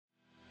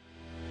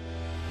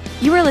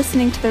You are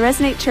listening to the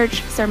Resonate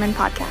Church Sermon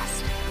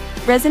Podcast.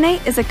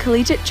 Resonate is a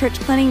collegiate church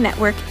planting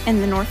network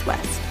in the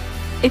Northwest.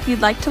 If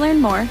you'd like to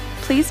learn more,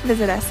 please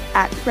visit us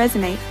at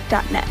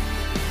resonate.net.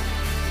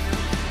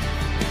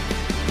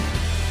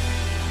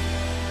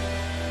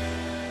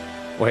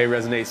 Well, hey,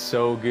 Resonate,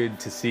 so good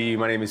to see you.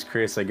 My name is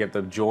Chris. I get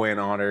the joy and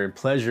honor and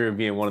pleasure of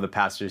being one of the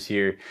pastors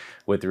here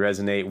with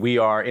Resonate. We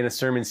are in a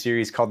sermon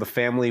series called The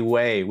Family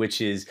Way, which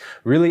is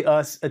really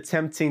us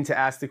attempting to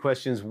ask the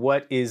questions,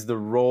 what is the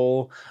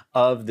role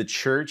of the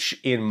church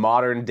in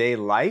modern day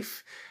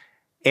life?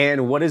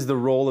 And what is the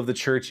role of the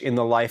church in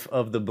the life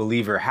of the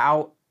believer?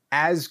 How,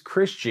 as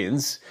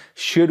Christians,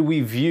 should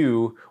we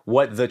view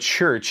what the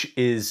church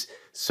is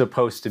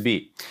supposed to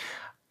be?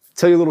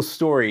 Tell you a little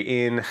story.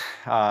 In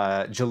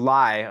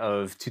July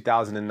of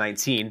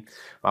 2019,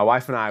 my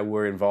wife and I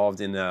were involved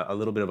in a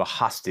little bit of a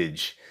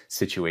hostage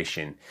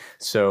situation.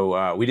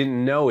 So we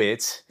didn't know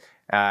it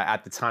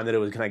at the time that it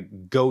was going to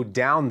go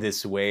down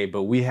this way,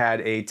 but we had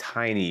a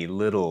tiny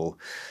little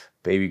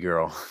baby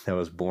girl that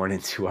was born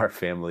into our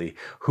family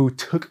who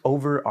took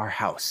over our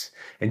house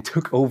and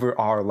took over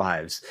our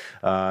lives.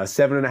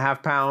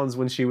 7.5 pounds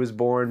when she was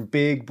born,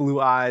 big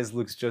blue eyes,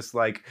 looks just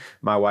like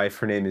my wife.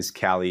 Her name is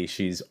Callie.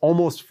 She's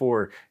almost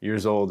 4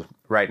 years old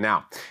right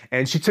now.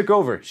 And she took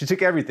over. She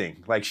took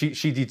everything. Like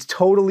she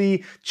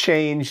totally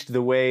changed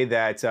the way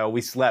that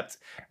we slept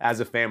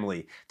as a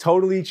family,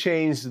 totally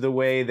changed the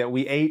way that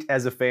we ate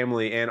as a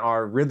family, and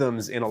our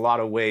rhythms in a lot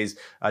of ways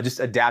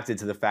just adapted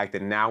to the fact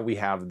that now we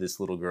have this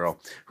little girl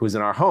who's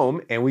in our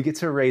home and we get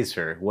to raise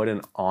her. What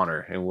an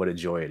honor and what a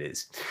joy it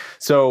is.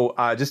 So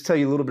just tell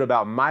you a little bit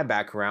about my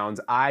background.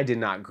 I did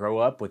not grow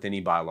up with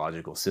any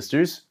biological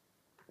sisters,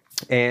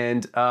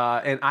 and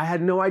I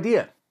had no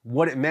idea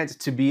what it meant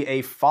to be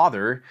a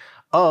father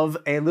of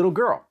a little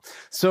girl.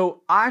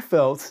 So I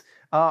felt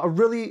a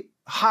really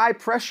high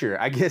pressure,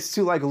 I guess,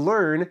 to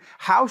learn,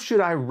 how should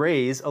I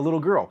raise a little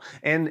girl?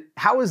 And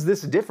how is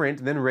this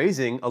different than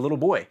raising a little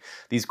boy?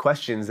 These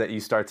questions that you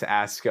start to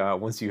ask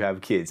once you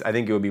have kids. I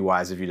think it would be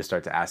wise of you to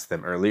start to ask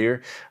them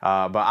earlier.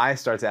 But I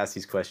start to ask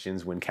these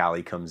questions when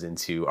Callie comes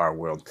into our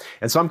world.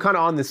 And so I'm kind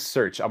of on this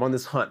search. I'm on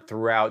this hunt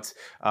throughout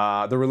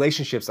the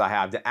relationships I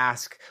have to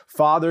ask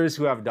fathers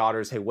who have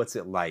daughters, hey, what's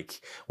it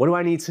like? What do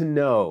I need to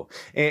know?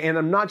 And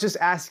I'm not just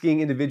asking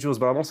individuals,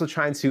 but I'm also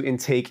trying to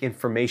intake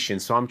information.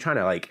 So I'm trying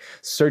to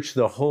search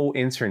the whole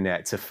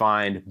internet to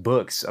find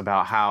books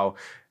about how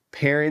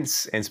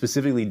parents and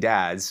specifically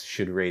dads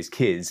should raise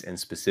kids, and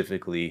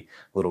specifically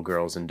little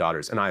girls and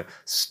daughters. And I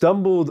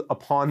stumbled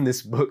upon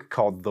this book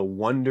called The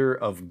Wonder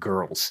of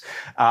Girls.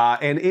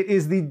 And it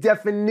is the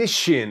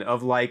definition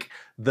of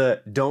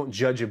the don't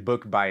judge a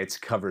book by its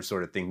cover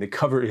sort of thing. The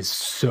cover is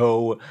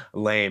so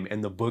lame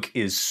and the book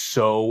is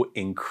so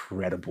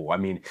incredible. I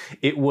mean,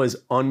 it was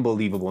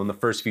unbelievable. In the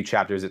first few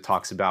chapters, it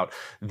talks about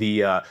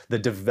the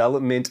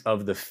development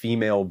of the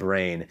female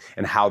brain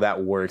and how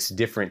that works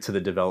different to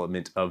the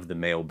development of the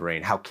male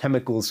brain, how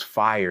chemicals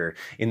fire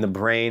in the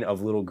brain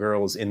of little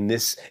girls in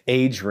this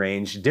age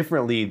range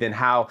differently than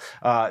how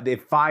they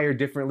fire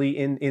differently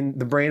in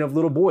the brain of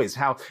little boys,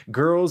 how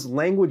girls'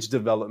 language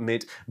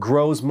development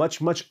grows much,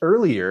 much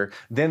earlier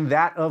than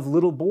that of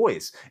little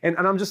boys. And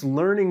I'm just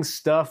learning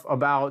stuff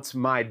about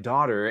my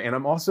daughter, and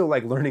I'm also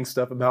learning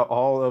stuff about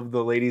all of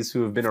the ladies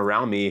who have been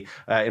around me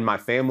in my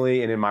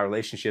family and in my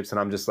relationships, and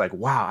I'm just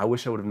wow, I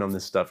wish I would have known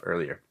this stuff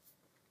earlier.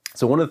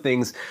 So one of the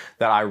things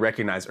that I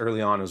recognized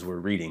early on as we're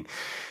reading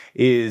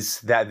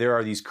is that there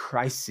are these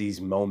crises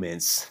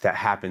moments that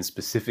happen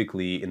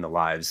specifically in the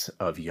lives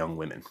of young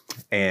women.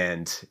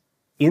 And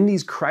in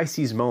these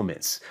crises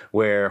moments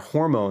where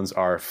hormones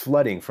are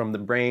flooding from the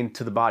brain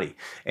to the body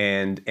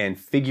and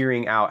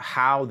figuring out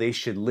how they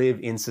should live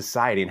in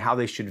society and how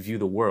they should view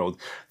the world,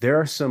 there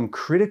are some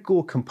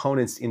critical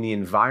components in the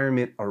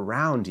environment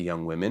around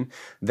young women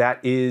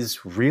that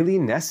is really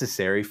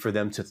necessary for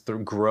them to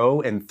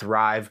grow and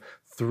thrive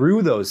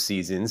through those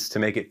seasons, to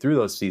make it through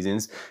those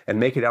seasons and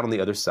make it out on the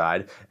other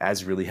side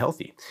as really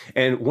healthy.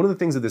 And one of the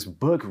things that this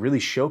book really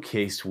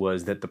showcased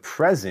was that the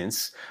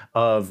presence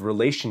of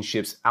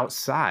relationships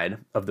outside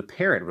of the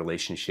parent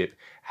relationship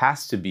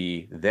has to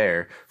be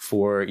there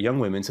for young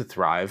women to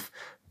thrive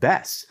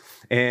best.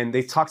 And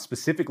they talked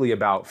specifically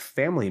about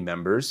family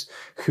members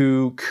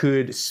who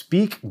could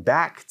speak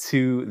back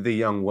to the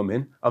young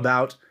woman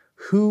about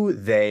who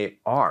they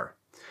are,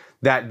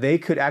 that they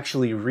could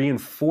actually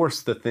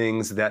reinforce the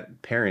things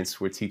that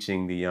parents were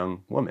teaching the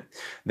young woman.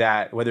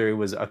 That whether it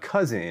was a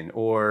cousin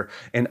or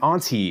an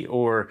auntie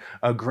or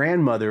a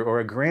grandmother or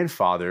a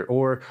grandfather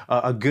or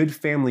a good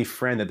family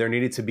friend, that there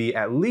needed to be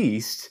at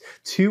least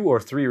 2 or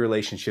 3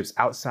 relationships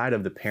outside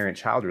of the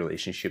parent-child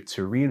relationship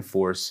to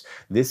reinforce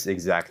this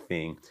exact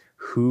thing: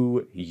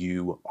 who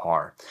you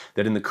are.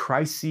 That in the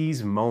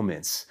crises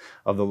moments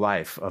of the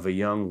life of a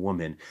young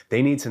woman,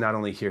 they need to not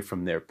only hear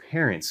from their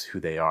parents who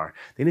they are,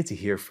 they need to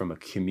hear from a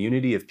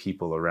community of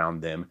people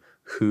around them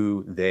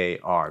who they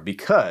are,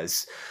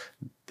 because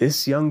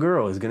this young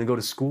girl is going to go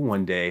to school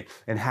one day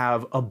and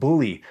have a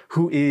bully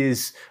who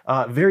is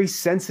very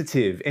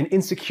sensitive and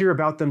insecure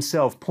about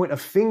themselves point a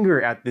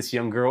finger at this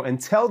young girl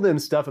and tell them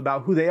stuff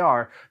about who they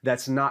are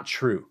that's not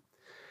true.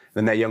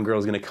 Then that young girl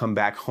is going to come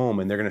back home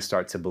and they're going to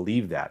start to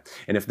believe that.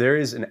 And if there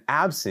is an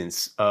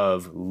absence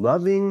of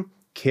loving,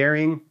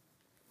 caring,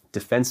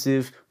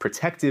 defensive,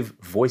 protective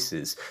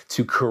voices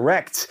to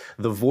correct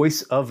the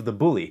voice of the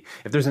bully,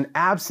 if there's an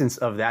absence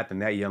of that, then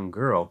that young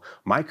girl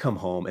might come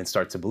home and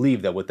start to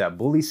believe that what that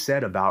bully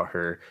said about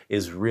her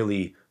is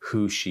really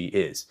who she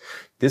is.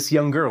 This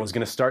young girl is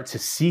going to start to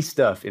see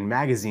stuff in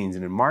magazines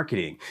and in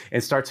marketing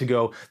and start to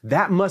go,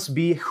 that must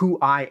be who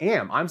I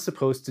am. I'm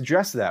supposed to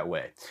dress that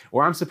way,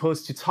 or I'm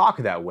supposed to talk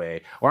that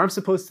way, or I'm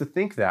supposed to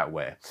think that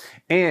way.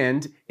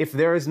 And if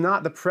there is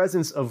not the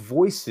presence of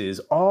voices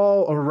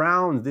all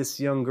around this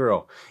young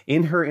girl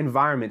in her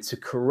environment to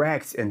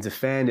correct and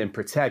defend and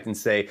protect and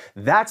say,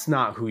 that's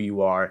not who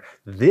you are,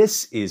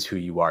 this is who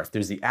you are. If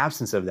there's the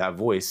absence of that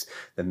voice,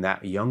 then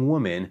that young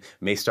woman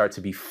may start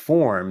to be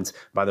formed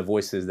by the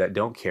voices that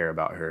don't care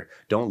about her,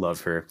 don't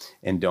love her,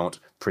 and don't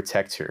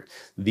protect her.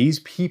 These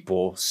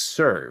people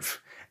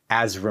serve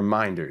as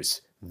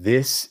reminders.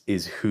 This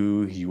is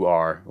who you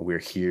are. We're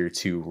here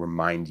to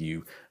remind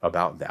you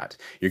about that.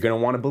 You're going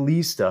to want to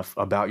believe stuff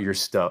about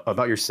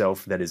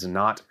yourself that is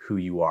not who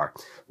you are.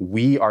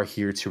 We are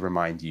here to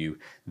remind you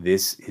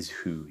this is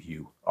who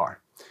you are.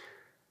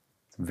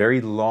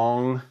 Very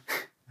long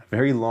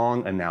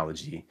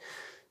analogy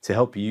to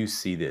help you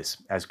see this.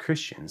 As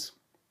Christians,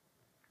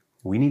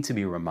 we need to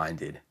be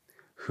reminded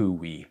who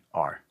we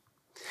are.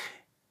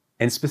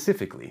 And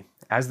specifically,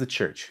 as the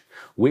church,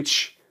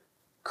 which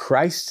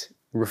Christ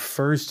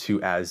refers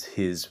to as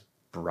his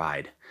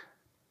bride,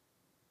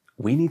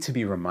 we need to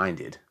be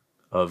reminded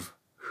of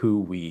who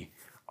we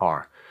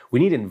are. We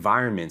need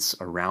environments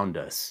around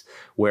us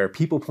where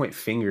people point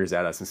fingers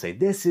at us and say,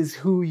 this is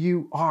who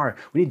you are.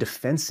 We need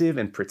defensive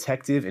and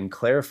protective and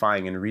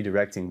clarifying and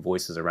redirecting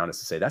voices around us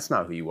to say, that's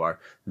not who you are.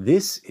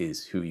 This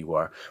is who you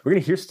are. We're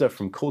going to hear stuff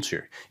from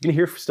culture. You're going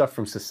to hear stuff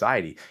from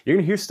society. You're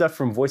going to hear stuff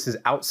from voices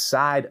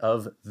outside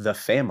of the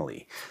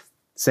family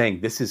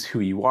saying, this is who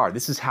you are.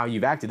 This is how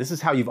you've acted. This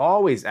is how you've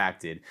always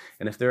acted.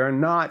 And if there are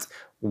not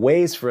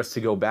ways for us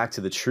to go back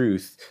to the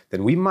truth,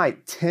 then we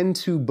might tend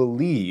to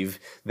believe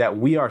that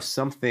we are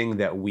something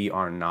that we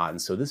are not.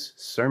 And so this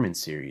sermon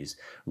series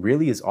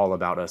really is all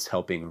about us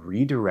helping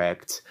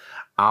redirect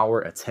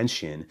our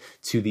attention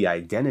to the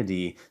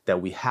identity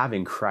that we have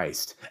in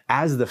Christ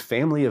as the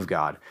family of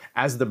God,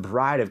 as the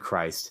bride of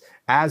Christ,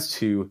 as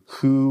to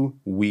who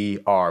we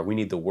are. We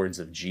need the words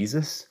of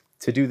Jesus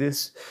to do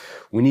this.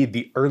 We need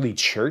the early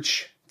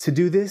church to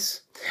do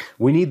this.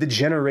 We need the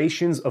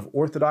generations of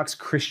Orthodox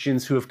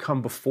Christians who have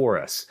come before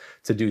us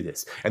to do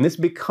this. And this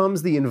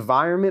becomes the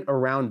environment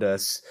around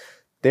us.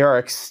 They are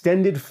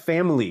extended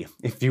family,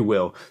 if you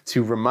will,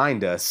 to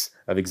remind us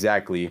of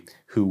exactly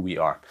who we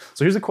are.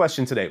 So here's a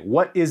question today.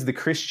 What is the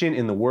Christian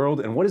in the world,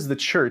 and what is the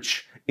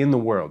church in the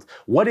world?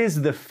 What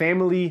is the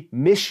family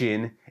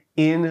mission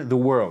in the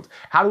world?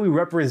 How do we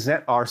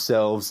represent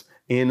ourselves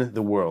in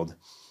the world?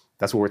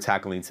 That's what we're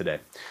tackling today.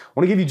 I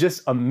want to give you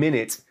just a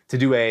minute to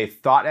do a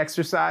thought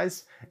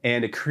exercise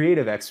and a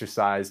creative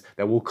exercise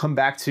that we'll come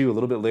back to a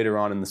little bit later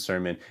on in the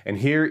sermon. And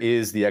here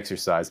is the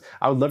exercise.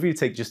 I would love for you to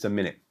take just a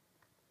minute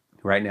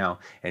right now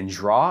and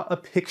draw a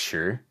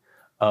picture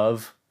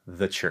of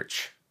the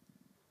church.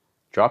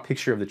 Draw a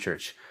picture of the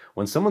church.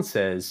 When someone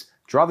says,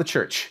 draw the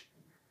church,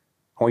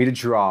 I want you to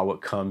draw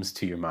what comes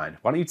to your mind.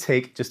 Why don't you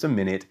take just a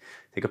minute,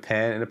 take a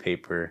pen and a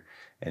paper,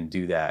 and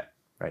do that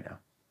right now.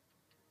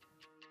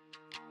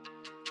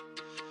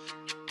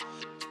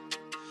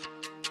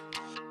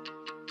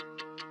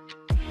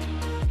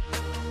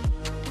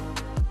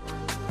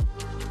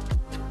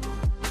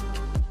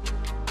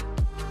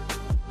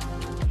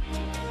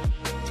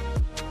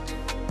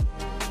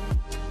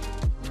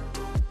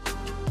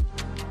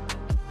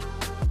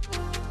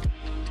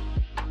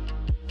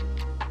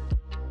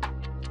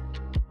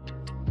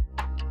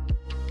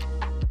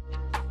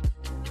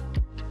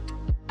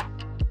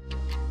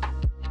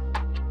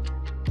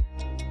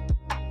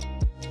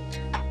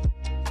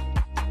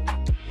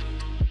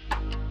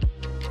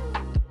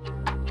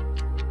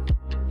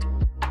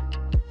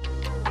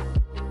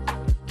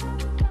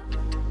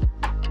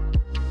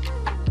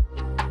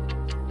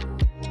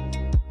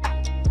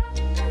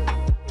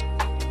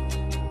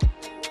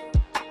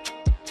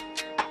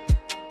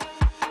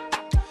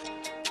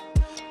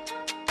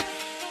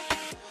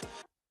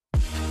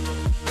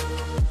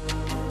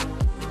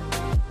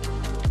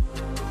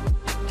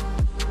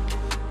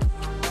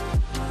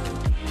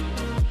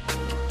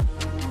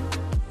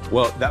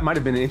 Well, that might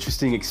have been an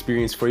interesting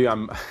experience for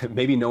you.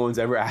 Maybe no one's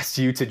ever asked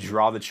you to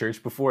draw the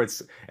church before.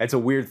 It's a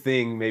weird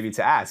thing maybe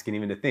to ask and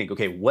even to think,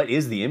 okay, what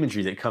is the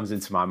imagery that comes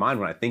into my mind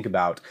when I think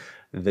about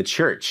the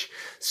church?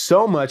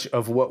 So much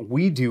of what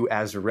we do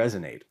as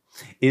Resonate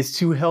is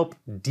to help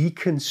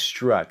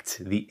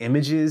deconstruct the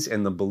images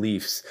and the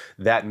beliefs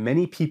that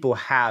many people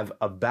have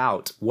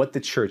about what the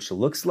church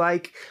looks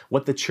like,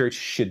 what the church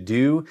should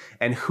do,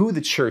 and who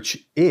the church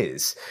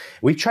is.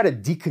 We try to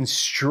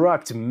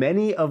deconstruct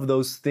many of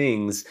those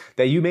things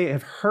that you may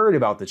have heard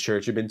about the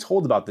church or been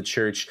told about the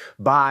church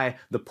by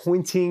the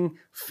pointing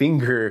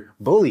finger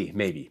bully,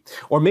 maybe.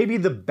 Or maybe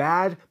the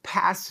bad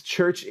past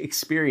church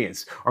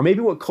experience. Or maybe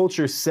what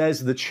culture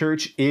says the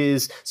church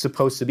is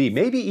supposed to be.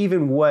 Maybe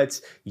even what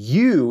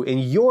you, in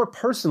your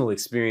personal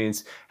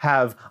experience,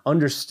 have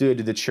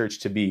understood the church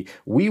to be.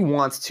 We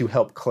want to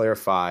help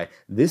clarify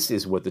this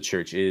is what the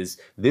church is,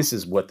 this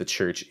is what the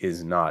church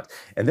is not.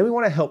 And then we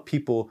want to help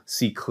people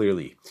see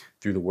clearly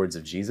through the words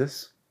of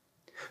Jesus,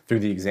 through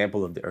the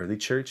example of the early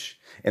church,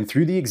 and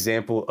through the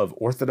example of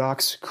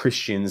Orthodox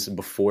Christians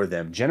before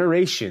them,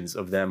 generations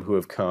of them who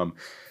have come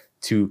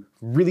to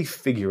really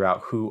figure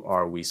out who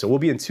are we. So we'll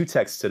be in two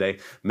texts today.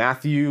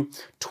 Matthew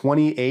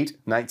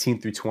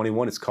 28:19 through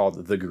 21, it's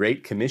called the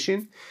Great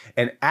Commission,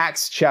 and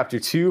Acts chapter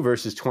 2,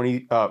 verses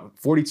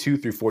 42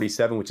 through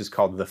 47, which is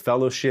called the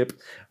Fellowship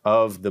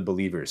of the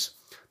Believers.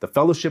 The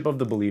Fellowship of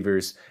the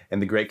Believers and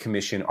the Great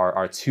Commission are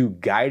our two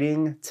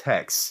guiding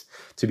texts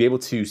to be able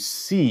to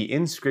see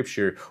in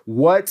Scripture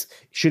what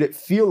should it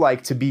feel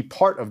like to be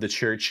part of the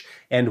church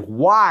and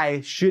why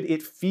should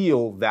it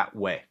feel that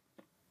way.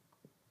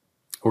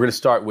 We're going to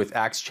start with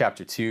Acts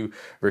chapter 2,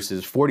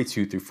 verses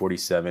 42 through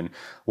 47.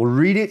 We'll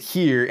read it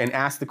here and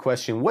ask the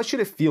question, what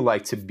should it feel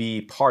like to be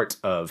part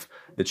of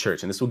the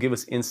church? And this will give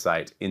us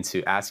insight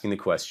into asking the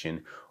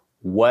question,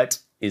 what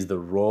is the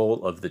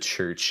role of the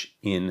church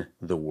in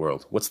the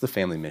world? What's the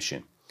family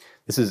mission?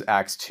 This is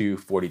Acts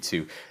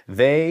 2:42.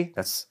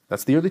 That's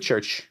the early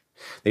church.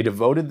 They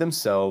devoted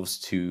themselves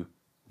to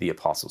the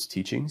apostles'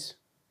 teachings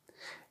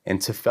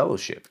and to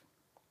fellowship,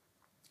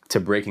 to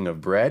breaking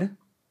of bread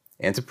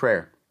and to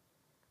prayer.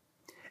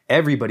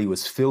 Everybody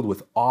was filled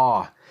with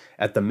awe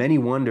at the many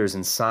wonders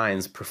and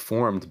signs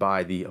performed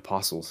by the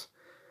apostles.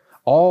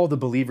 All the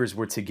believers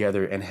were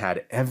together and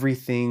had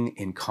everything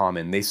in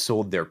common. They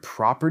sold their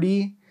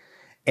property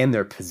and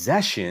their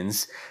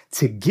possessions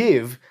to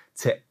give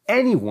to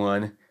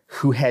anyone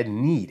who had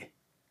need.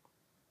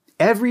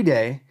 Every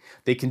day,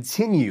 they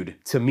continued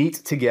to meet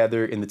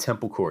together in the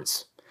temple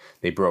courts.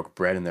 They broke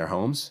bread in their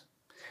homes,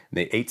 and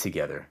they ate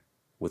together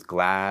with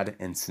glad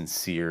and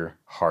sincere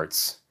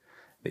hearts.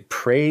 They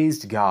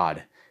praised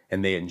God,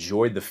 and they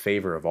enjoyed the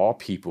favor of all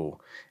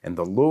people, and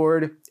the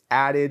Lord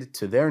added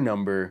to their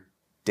number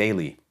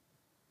daily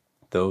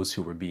those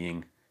who were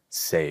being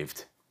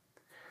saved.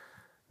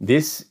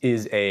 This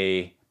is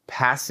a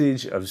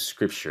passage of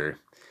Scripture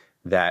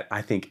that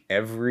I think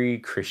every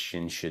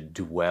Christian should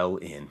dwell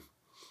in.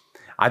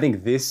 I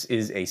think this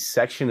is a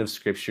section of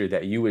Scripture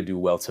that you would do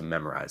well to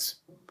memorize,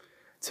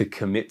 to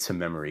commit to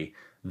memory.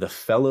 The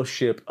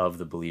fellowship of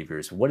the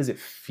believers. What does it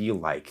feel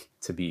like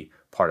to be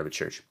part of a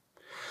church?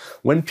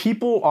 When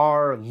people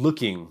are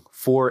looking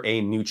for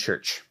a new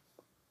church,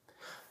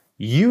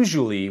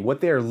 usually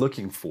what they are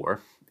looking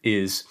for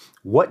is,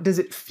 what does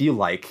it feel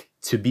like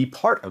to be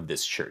part of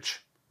this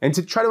church? And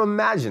to try to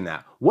imagine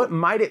that. What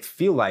might it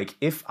feel like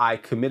if I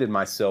committed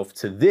myself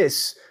to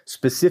this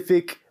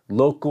specific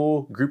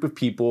local group of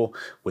people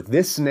with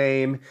this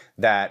name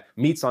that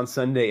meets on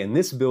Sunday in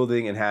this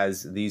building and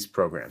has these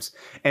programs?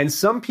 And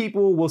some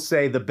people will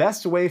say the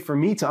best way for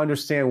me to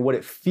understand what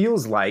it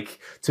feels like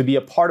to be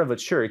a part of a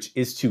church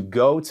is to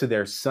go to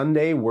their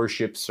Sunday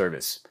worship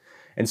service.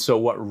 And so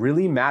what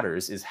really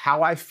matters is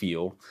how I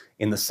feel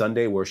in the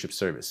Sunday worship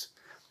service.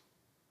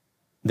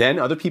 Then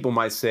other people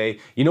might say,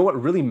 you know what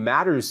really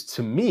matters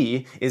to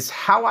me is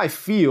how I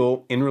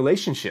feel in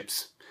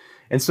relationships.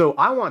 And so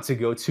I want to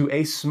go to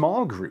a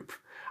small group.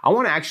 I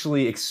want to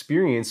actually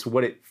experience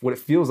what it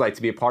feels like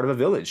to be a part of a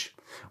village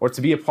or to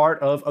be a part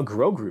of a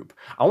grow group.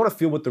 I want to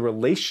feel what the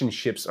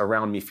relationships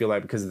around me feel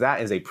like, because that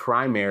is a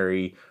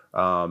primary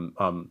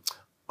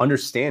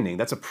understanding.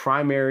 That's a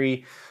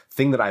primary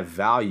thing that I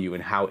value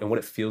and what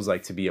it feels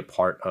like to be a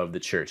part of the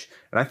church.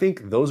 And I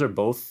think those are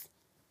both,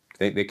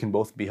 they can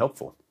both be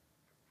helpful.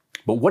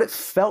 But what it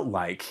felt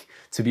like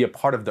to be a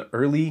part of the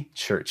early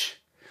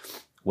church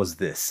was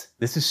this.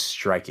 This is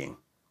striking.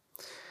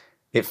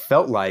 It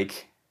felt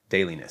like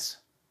dailiness.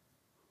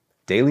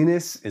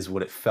 Dailiness is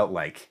what it felt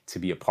like to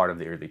be a part of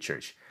the early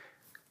church.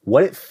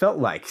 What it felt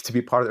like to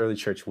be part of the early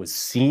church was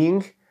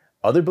seeing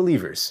other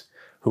believers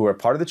who were a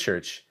part of the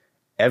church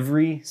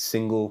every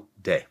single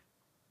day.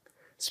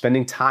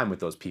 Spending time with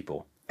those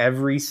people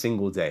every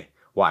single day.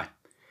 Why?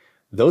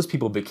 Those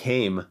people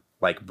became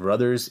like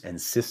brothers and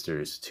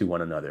sisters to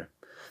one another.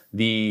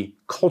 The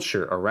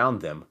culture around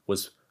them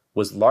was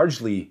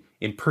largely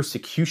in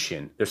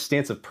persecution, their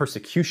stance of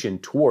persecution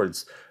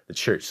towards the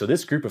church. So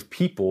this group of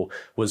people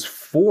was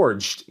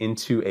forged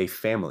into a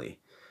family,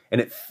 and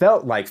it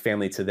felt like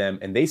family to them,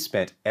 and they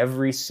spent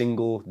every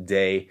single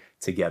day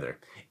together.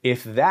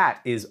 If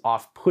that is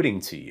off-putting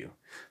to you,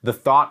 the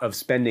thought of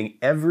spending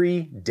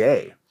every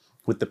day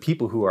with the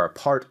people who are a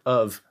part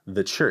of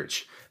the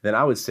church, then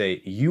I would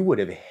say you would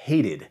have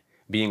hated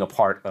being a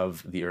part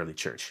of the early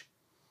church.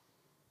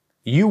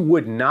 you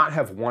would not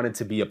have wanted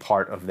to be a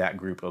part of that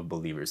group of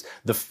believers.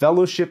 The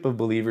fellowship of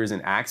believers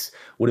in Acts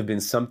would have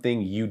been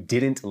something you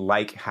didn't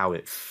like how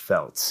it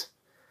felt.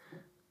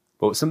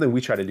 But something we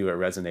try to do at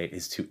Resonate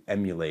is to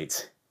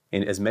emulate,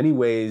 in as many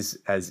ways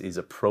as is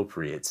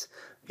appropriate,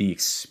 the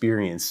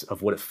experience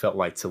of what it felt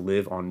like to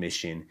live on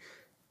mission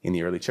in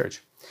the early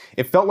church.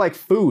 It felt like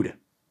food.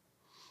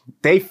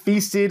 They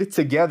feasted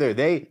together.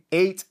 They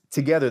ate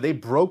together. They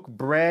broke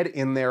bread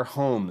in their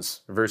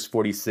homes. Verse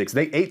 46.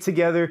 They ate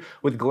together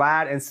with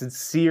glad and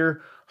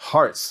sincere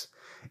hearts.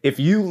 If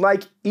you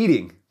like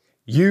eating,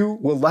 you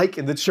will like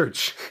the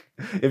church.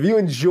 If you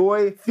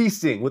enjoy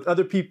feasting with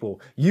other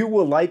people, you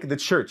will like the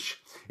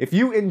church. If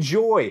you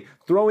enjoy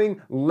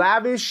throwing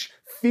lavish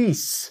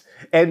feasts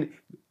and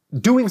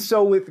doing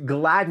so with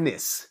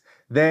gladness,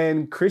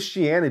 then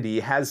Christianity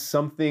has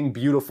something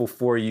beautiful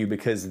for you,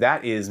 because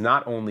that is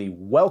not only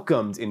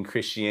welcomed in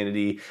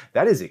Christianity,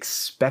 that is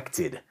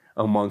expected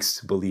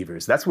amongst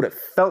believers. That's what it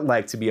felt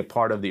like to be a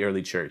part of the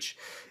early church.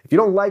 If you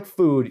don't like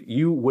food,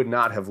 you would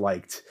not have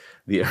liked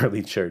the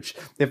early church.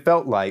 It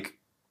felt like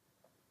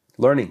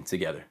learning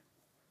together.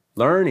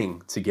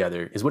 Learning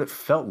together is what it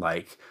felt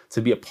like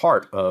to be a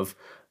part of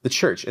the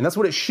church. And that's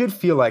what it should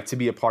feel like to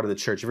be a part of the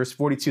church. Verse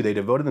 42, they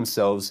devoted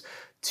themselves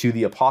to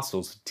the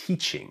apostles'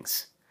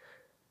 teachings.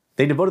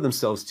 They devoted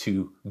themselves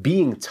to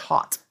being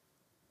taught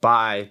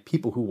by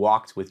people who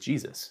walked with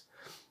Jesus.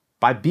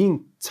 By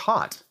being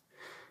taught.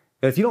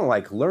 And if you don't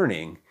like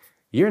learning,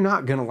 you're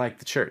not going to like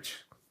the church.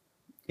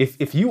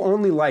 If you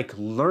only like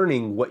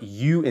learning what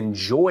you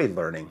enjoy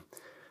learning,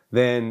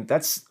 then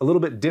that's a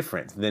little bit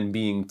different than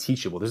being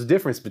teachable. There's a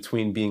difference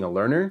between being a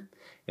learner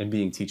and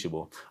being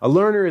teachable. A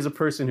learner is a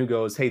person who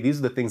goes, hey, these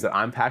are the things that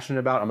I'm passionate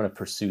about. I'm going to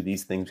pursue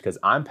these things because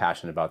I'm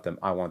passionate about them.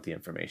 I want the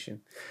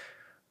information.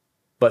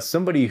 But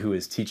somebody who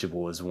is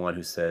teachable is one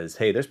who says,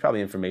 hey, there's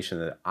probably information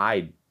that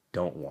I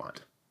don't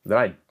want, that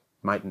I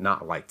might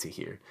not like to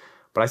hear,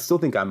 but I still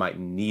think I might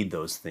need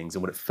those things.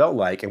 And what it felt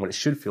like and what it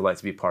should feel like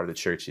to be part of the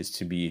church is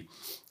to be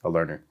a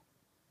learner.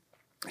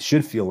 It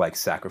should feel like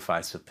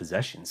sacrifice of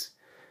possessions.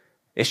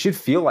 It should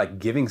feel like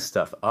giving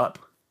stuff up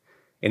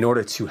in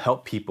order to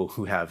help people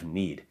who have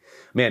need.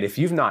 Man, if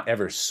you've not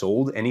ever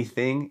sold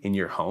anything in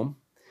your home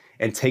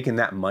and taken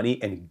that money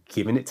and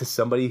given it to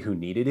somebody who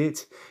needed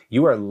it,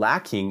 you are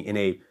lacking in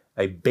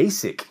a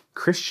basic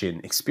Christian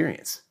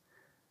experience,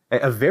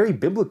 a very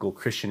biblical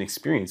Christian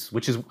experience,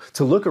 which is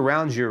to look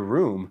around your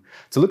room,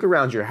 to look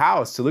around your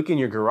house, to look in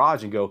your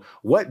garage and go,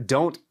 what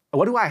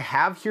do I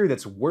have here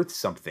that's worth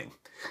something?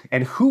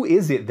 And who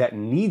is it that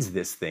needs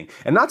this thing?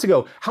 And not to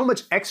go, how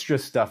much extra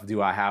stuff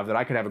do I have that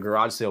I could have a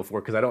garage sale for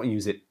because I don't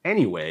use it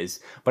anyways,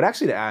 but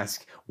actually to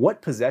ask,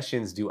 what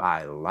possessions do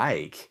I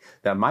like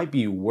that might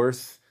be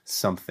worth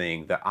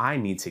something that I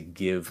need to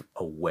give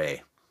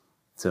away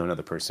to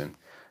another person?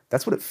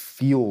 That's what it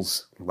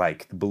feels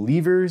like. The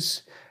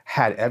believers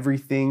had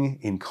everything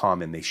in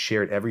common. They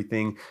shared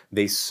everything.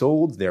 They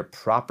sold their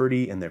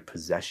property and their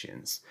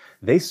possessions.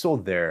 They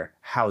sold their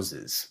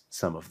houses,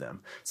 some of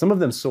them. Some of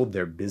them sold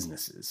their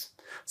businesses.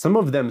 Some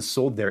of them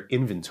sold their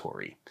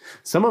inventory.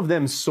 Some of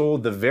them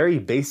sold the very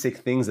basic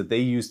things that they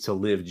used to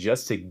live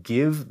just to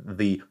give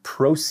the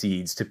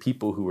proceeds to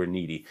people who were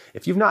needy.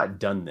 If you've not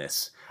done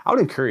this, I would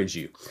encourage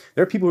you.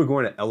 There are people who are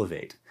going to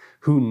Elevate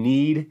who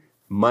need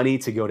money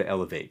to go to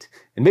Elevate.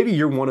 And maybe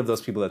you're one of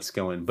those people that's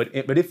going, but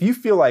if you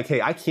feel like,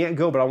 hey, I can't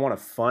go, but I want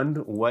to fund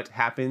what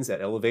happens at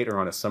Elevate or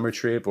on a summer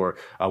trip or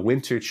a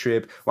winter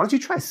trip, why don't you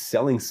try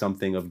selling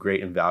something of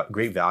great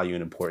value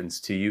and importance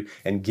to you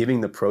and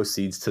giving the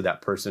proceeds to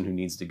that person who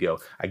needs to go?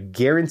 I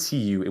guarantee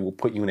you it will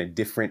put you in a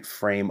different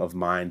frame of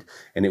mind,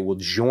 and it will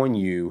join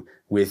you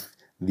with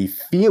the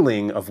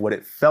feeling of what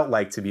it felt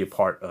like to be a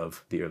part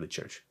of the early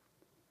church.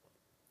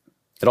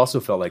 It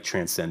also felt like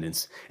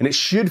transcendence, and it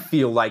should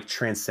feel like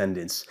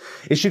transcendence.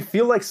 It should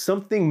feel like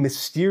something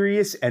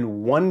mysterious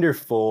and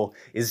wonderful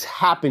is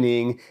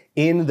happening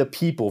in the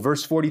people.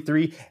 Verse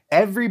 43,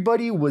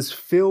 everybody was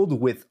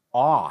filled with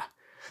awe.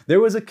 There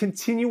was a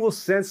continual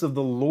sense of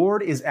the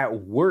Lord is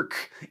at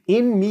work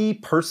in me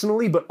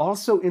personally, but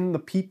also in the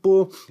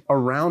people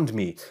around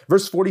me.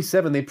 Verse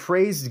 47, they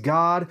praised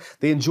God.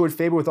 They enjoyed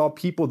favor with all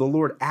people. The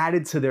Lord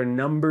added to their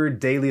number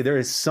daily. There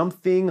is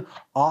something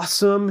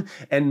awesome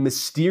and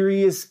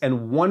mysterious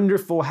and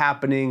wonderful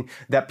happening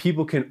that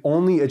people can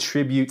only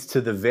attribute to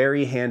the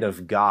very hand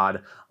of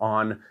God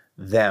on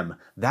them.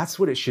 That's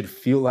what it should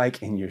feel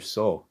like in your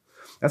soul.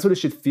 That's what it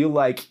should feel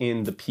like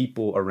in the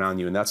people around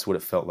you. And that's what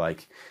it felt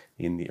like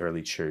in the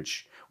early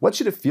church. What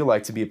should it feel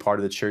like to be a part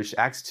of the church?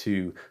 Acts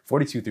 2,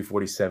 42 through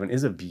 47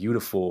 is a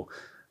beautiful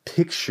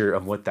picture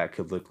of what that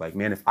could look like.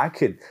 Man, if I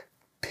could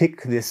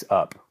pick this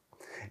up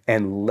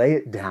and lay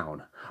it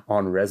down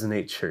on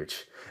Resonate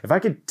Church, if I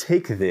could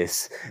take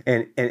this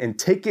and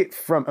take it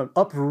from,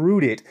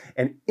 uproot it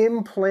and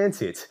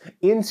implant it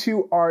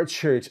into our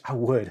church, I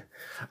would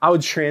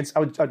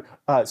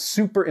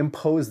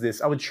superimpose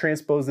this. I would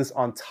transpose this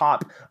on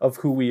top of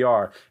who we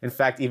are. In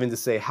fact, even to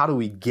say, how do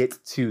we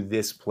get to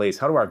this place?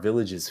 How do our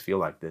villages feel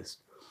like this?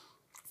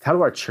 How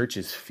do our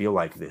churches feel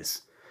like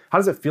this? How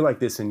does it feel like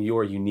this in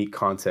your unique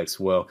context?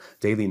 Well,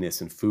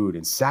 dailiness and food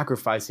and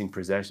sacrificing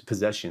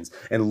possessions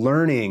and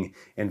learning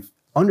and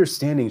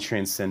understanding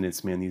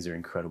transcendence, man, these are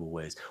incredible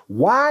ways.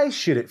 Why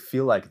should it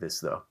feel like this,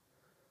 though?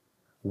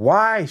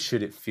 Why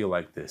should it feel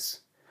like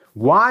this?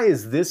 Why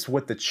is this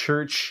what the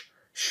church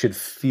should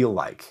feel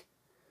like?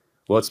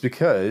 Well, it's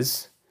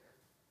because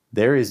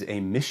there is a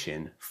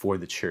mission for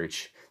the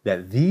church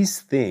that these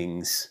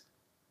things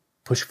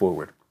push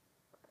forward.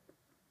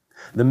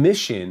 The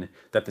mission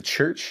that the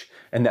church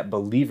and that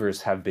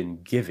believers have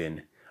been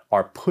given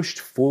are pushed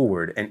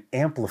forward and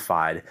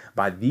amplified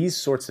by these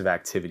sorts of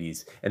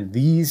activities and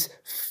these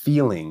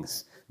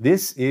feelings.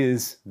 This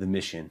is the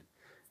mission.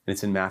 And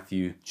it's in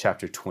Matthew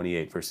chapter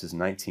 28, verses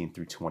 19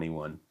 through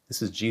 21.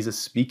 This is Jesus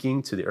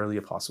speaking to the early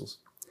apostles.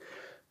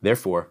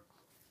 Therefore,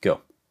 go,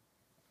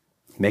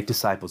 make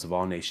disciples of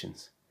all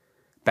nations,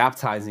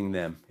 baptizing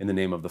them in the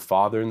name of the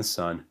Father and the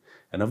Son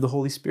and of the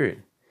Holy Spirit,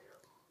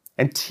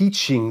 and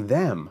teaching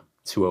them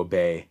to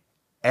obey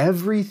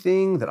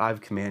everything that I've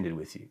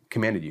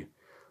commanded you.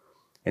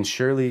 And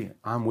surely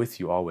I'm with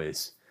you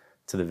always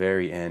to the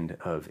very end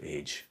of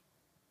age.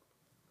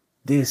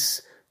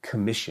 This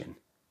commission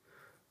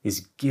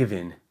is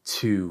given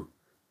to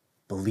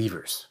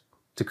believers,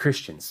 to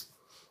Christians,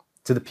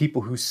 to the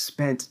people who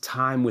spent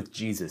time with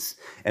Jesus.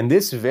 And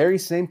this very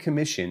same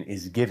commission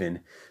is given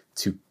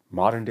to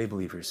modern day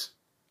believers,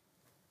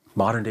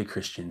 modern day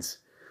Christians,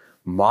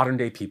 modern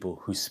day people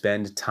who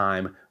spend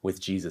time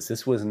with Jesus.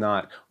 This was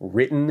not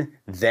written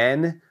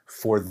then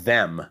for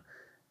them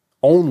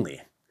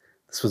only.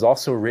 This was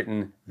also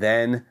written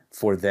then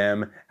for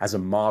them as a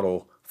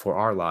model for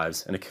our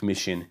lives and a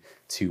commission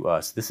to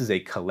us. This is a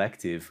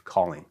collective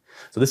calling.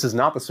 So this is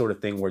not the sort of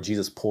thing where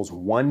Jesus pulls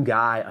one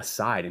guy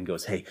aside and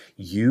goes, hey,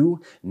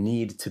 you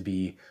need to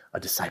be a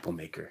disciple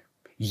maker.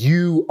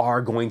 You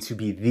are going to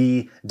be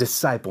the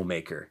disciple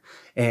maker.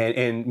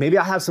 And maybe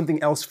I have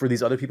something else for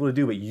these other people to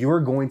do, but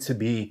you're going to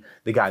be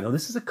the guy. No,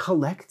 this is a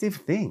collective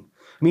thing.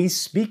 I mean, he's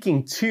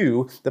speaking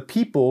to the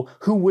people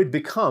who would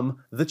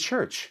become the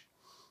church.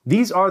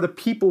 These are the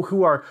people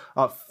who are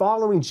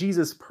following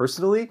Jesus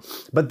personally,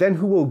 but then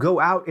who will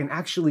go out and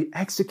actually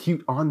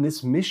execute on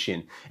this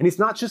mission. And it's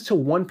not just to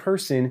one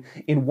person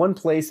in one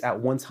place at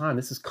one time.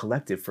 This is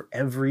collective for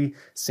every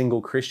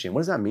single Christian. What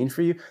does that mean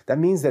for you? That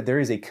means that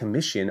there is a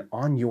commission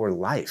on your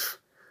life.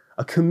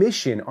 A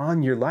commission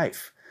on your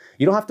life.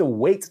 You don't have to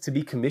wait to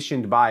be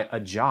commissioned by a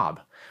job.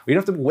 You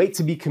don't have to wait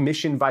to be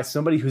commissioned by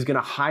somebody who's going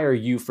to hire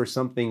you for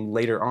something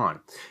later on.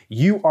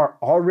 You are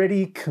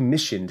already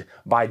commissioned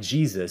by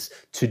Jesus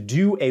to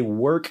do a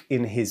work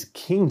in his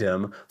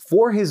kingdom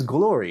for his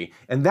glory.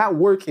 And that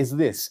work is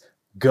this: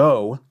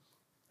 go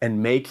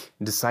and make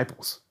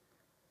disciples.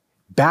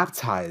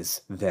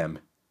 Baptize them.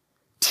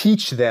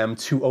 Teach them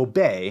to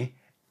obey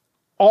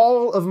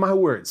all of my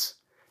words.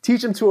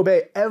 Teach them to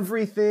obey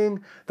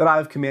everything that I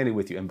have commanded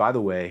with you. And by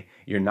the way,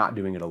 you're not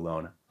doing it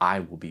alone. I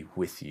will be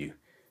with you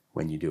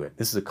when you do it.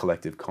 This is a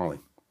collective calling.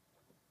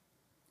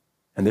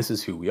 And this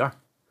is who we are.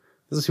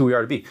 This is who we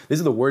are to be. These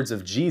are the words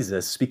of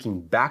Jesus speaking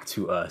back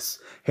to us.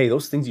 Hey,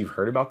 those things you've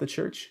heard about the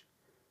church,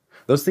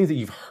 those things that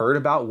you've heard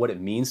about what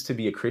it means to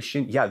be a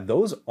Christian, yeah,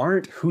 those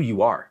aren't who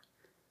you are.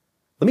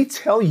 Let me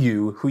tell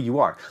you who you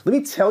are. Let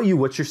me tell you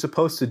what you're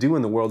supposed to do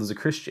in the world as a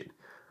Christian.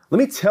 Let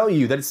me tell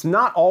you that it's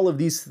not all of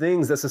these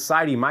things that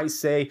society might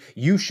say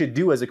you should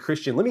do as a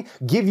Christian. Let me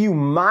give you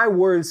my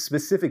words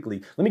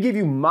specifically. Let me give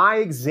you my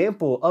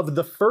example of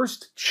the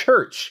first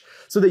church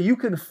so that you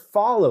can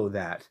follow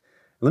that.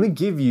 Let me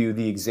give you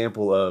the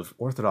example of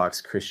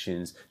Orthodox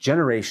Christians,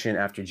 generation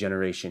after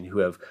generation, who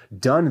have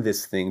done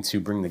this thing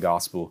to bring the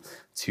gospel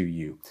to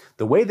you.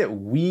 The way that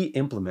we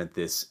implement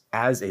this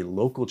as a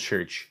local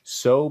church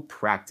so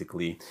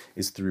practically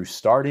is through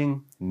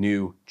starting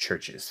new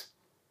churches.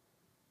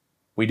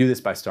 We do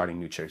this by starting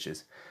new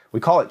churches.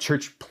 We call it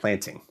church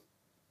planting.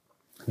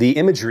 The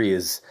imagery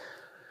is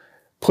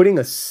putting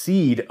a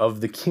seed of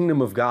the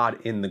kingdom of God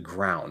in the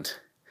ground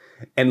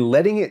and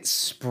letting it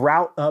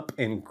sprout up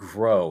and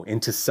grow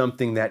into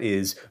something that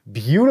is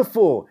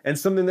beautiful and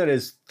something that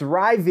is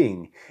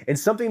thriving and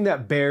something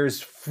that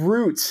bears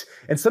fruit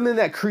and something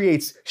that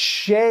creates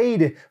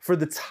shade for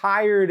the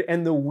tired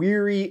and the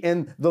weary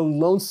and the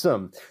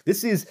lonesome.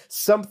 This is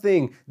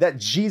something that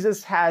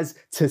Jesus has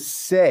to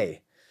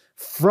say.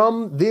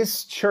 From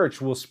this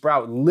church will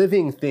sprout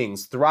living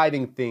things,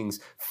 thriving things,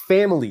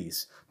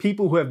 families,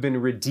 people who have been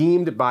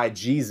redeemed by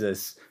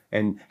Jesus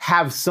and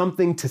have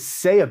something to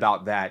say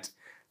about that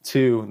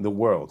to the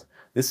world.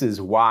 This is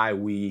why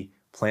we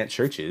plant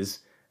churches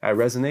at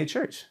Resonate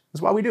Church.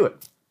 That's why we do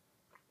it.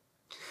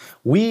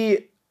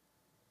 We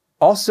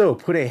also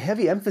put a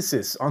heavy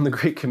emphasis on the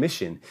Great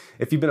Commission.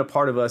 If you've been a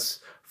part of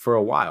us for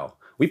a while,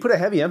 we put a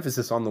heavy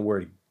emphasis on the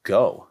word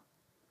go.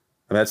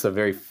 And that's the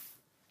very,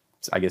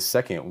 I guess,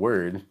 second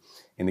word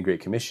in the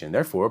Great Commission.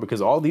 Therefore,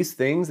 because all these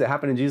things that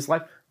happen in Jesus'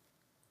 life,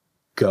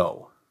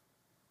 go.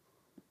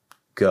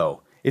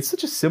 Go. It's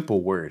such a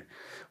simple word,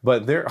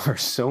 but there are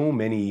so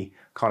many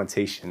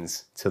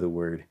connotations to the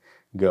word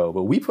go.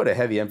 But we put a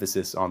heavy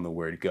emphasis on the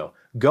word go.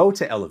 Go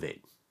to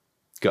elevate.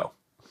 Go.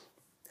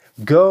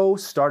 Go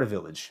start a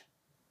village.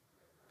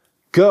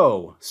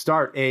 Go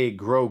start a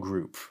grow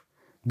group.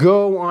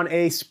 Go on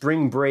a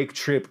spring break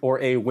trip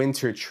or a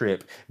winter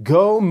trip.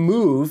 Go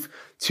move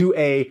to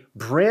a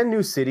brand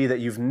new city that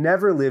you've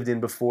never lived in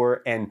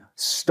before and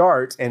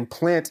start and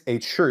plant a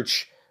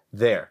church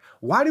there.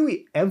 Why do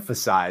we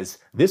emphasize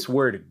this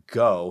word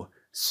go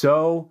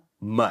so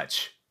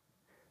much?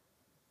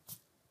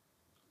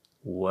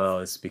 Well,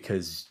 it's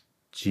because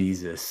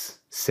Jesus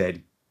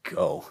said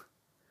go.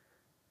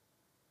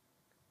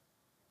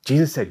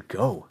 Jesus said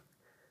go.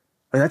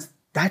 And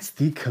that's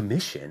the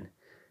commission,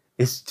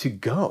 is to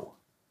go.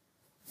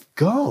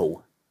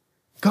 Go.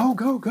 Go,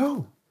 go,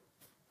 go.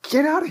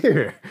 Get out of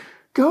here.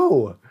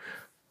 Go.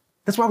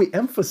 That's why we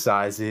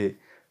emphasize it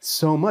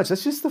so much.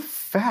 That's just the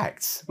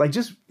facts. Like,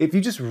 if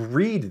you just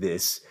read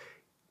this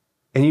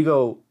and you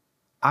go,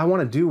 I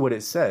want to do what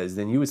it says,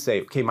 then you would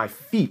say, okay, my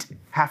feet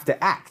have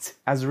to act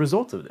as a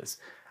result of this.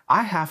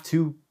 I have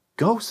to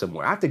go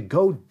somewhere. I have to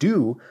go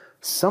do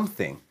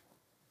something.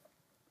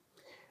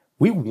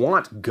 We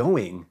want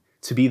going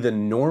to be the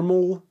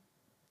normal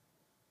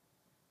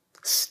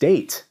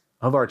state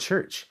of our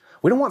church.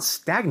 We don't want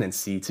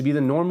stagnancy to be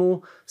the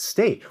normal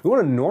state. We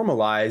want to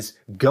normalize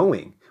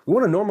going. We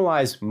want to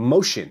normalize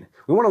motion.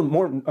 We want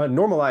to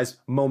normalize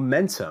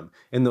momentum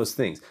in those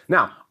things.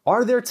 Now,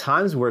 are there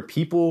times where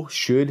people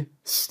should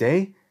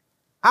stay?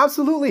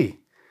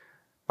 Absolutely.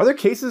 Are there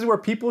cases where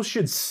people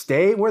should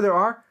stay where they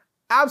are?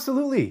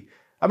 Absolutely.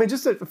 I mean,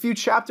 just a few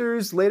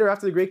chapters later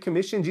after the Great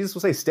Commission, Jesus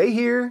will say, stay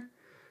here.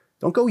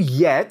 Don't go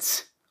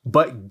yet,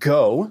 but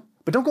go.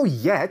 But don't go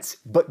yet,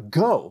 but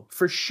go.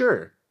 For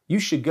sure, you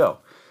should go.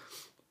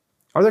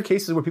 Are there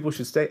cases where people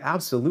should stay?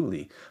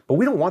 Absolutely. But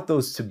we don't want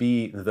those to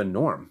be the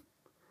norm.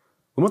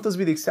 We want those to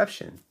be the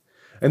exception.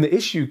 And the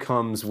issue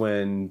comes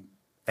when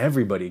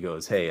everybody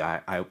goes, hey,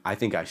 I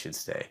think I should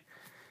stay.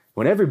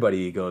 When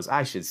everybody goes,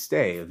 I should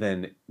stay,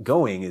 then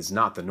going is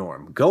not the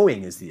norm.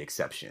 Going is the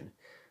exception.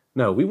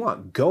 No, we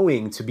want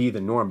going to be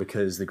the norm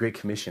because the Great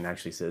Commission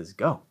actually says,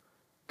 go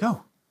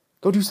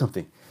do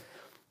something.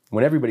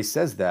 When everybody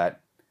says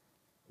that,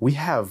 we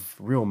have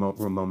real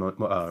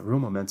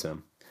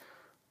momentum.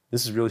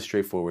 This is really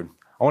straightforward.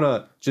 I want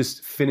to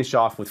just finish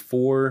off with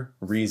 4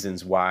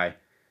 reasons why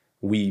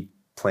we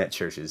plant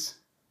churches.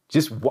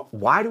 Just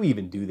why do we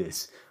even do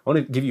this? I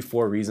want to give you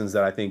 4 reasons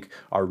that I think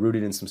are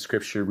rooted in some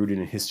scripture, rooted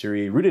in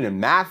history, rooted in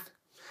math,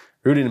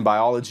 rooted in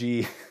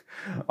biology,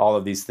 all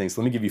of these things.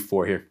 So let me give you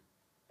 4 here.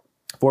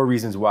 4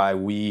 reasons why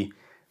we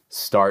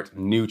start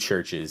new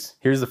churches.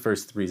 Here's the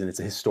first reason. It's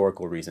a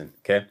historical reason,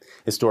 okay?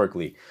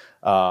 Historically,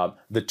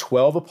 the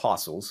 12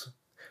 apostles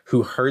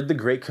who heard the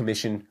Great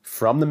Commission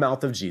from the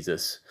mouth of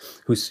Jesus,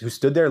 who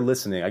stood there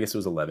listening, I guess it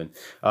was 11,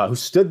 who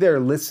stood there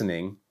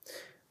listening,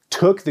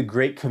 took the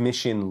Great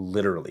Commission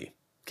literally.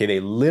 Okay, they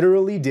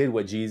literally did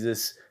what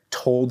Jesus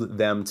told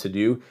them to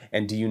do.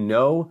 And do you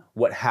know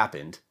what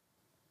happened?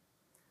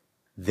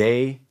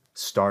 They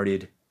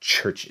started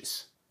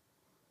churches.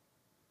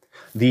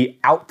 The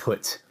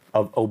output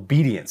of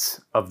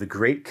obedience of the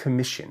Great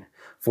Commission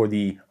for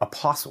the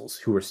apostles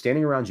who were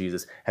standing around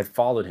Jesus had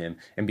followed him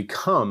and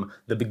become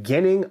the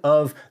beginning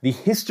of the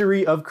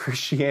history of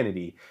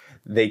Christianity.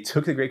 They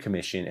took the Great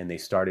Commission and they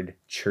started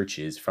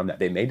churches from that.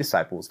 They made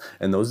disciples,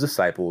 and those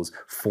disciples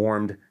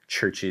formed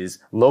churches,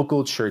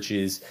 local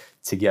churches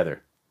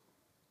together.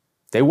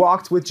 They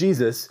walked with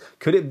Jesus.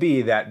 Could it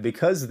be that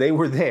because they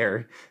were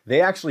there, they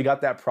actually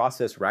got that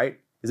process right?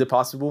 Is it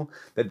possible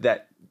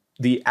that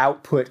the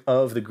output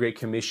of the Great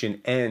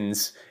Commission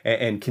ends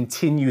and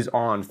continues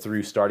on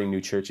through starting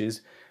new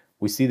churches?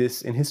 We see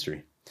this in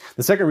history.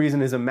 The second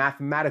reason is a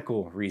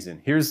mathematical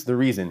reason. Here's the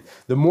reason.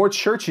 The more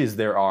churches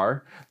there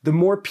are, the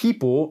more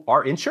people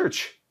are in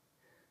church.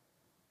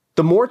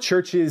 The more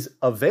churches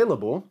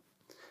available,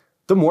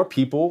 the more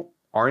people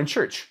are in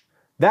church.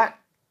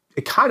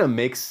 It kind of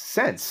makes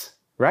sense,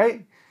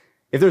 right?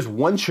 If there's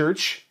one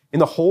church in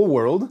the whole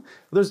world,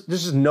 there's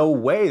just no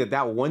way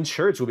that one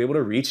church will be able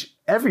to reach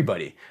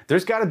everybody.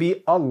 There's got to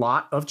be a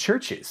lot of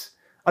churches,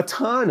 a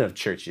ton of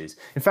churches.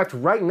 In fact,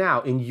 right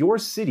now in your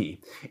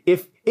city,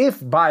 if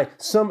by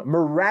some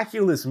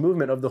miraculous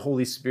movement of the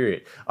Holy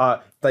Spirit,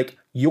 like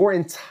your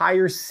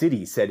entire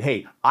city said,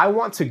 hey, I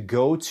want to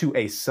go to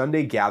a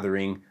Sunday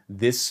gathering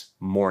this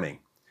morning.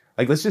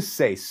 Like, let's just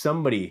say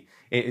somebody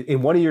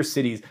in one of your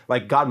cities,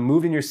 like God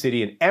moved in your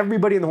city and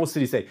everybody in the whole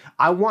city say,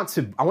 I want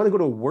to go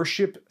to a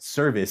worship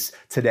service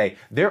today.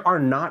 There are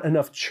not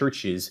enough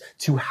churches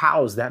to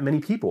house that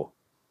many people.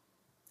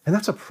 And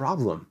that's a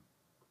problem.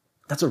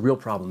 That's a real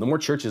problem. The more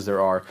churches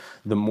there are,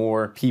 the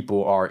more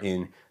people are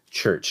in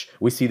church.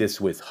 We see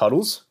this with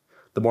huddles.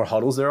 The more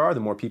huddles there are,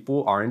 the more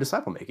people are in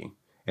disciple making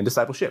and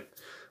discipleship.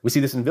 We see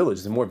this in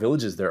villages. The more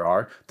villages there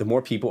are, the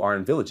more people are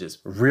in villages.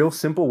 Real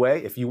simple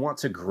way, if you want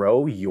to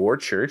grow your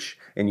church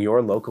in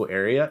your local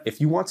area, if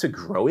you want to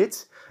grow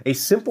it, a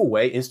simple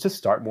way is to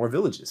start more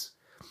villages.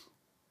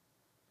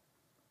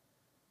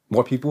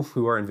 More people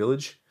who are in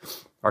village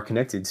are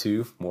connected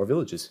to more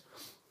villages.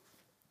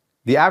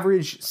 The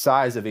average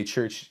size of a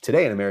church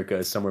today in America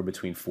is somewhere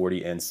between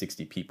 40 and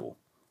 60 people.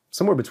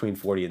 somewhere between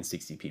 40 and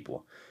 60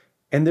 people.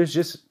 And there's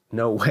just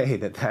no way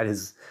that that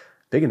is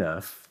big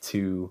enough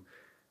to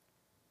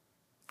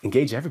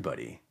engage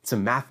everybody. It's a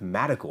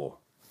mathematical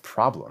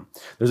problem.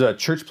 There's a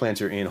church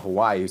planter in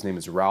Hawaii whose name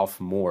is Ralph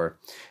Moore,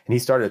 and he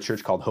started a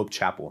church called Hope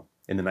Chapel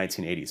in the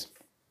 1980s.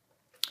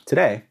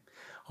 Today,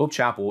 Hope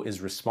Chapel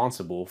is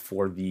responsible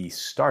for the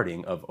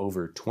starting of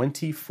over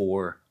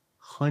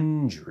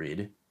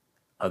 2,400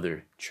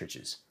 other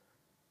churches.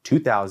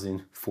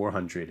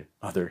 2,400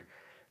 other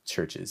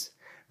churches.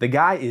 The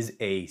guy is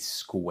a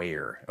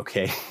square,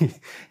 okay?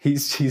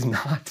 he's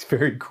not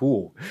very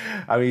cool.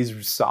 I mean,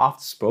 he's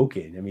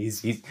soft-spoken. I mean,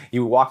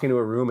 you walk into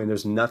a room and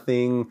there's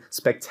nothing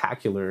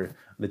spectacular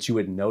that you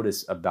would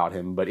notice about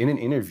him. But in an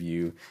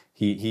interview,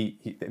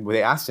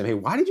 they asked him, "Hey,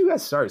 why did you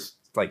guys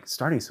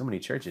starting so many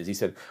churches?" He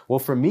said, "Well,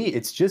 for me,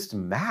 it's just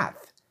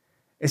math.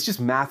 It's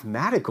just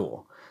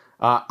mathematical.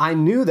 I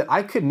knew that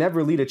I could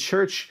never lead a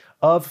church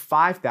of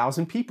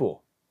 5,000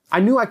 people. I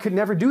knew I could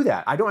never do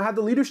that. I don't have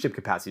the leadership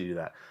capacity to do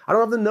that. I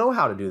don't have the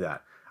know-how to do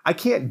that. I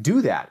can't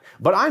do that.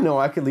 But I know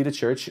I could lead a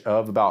church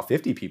of about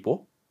 50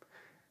 people.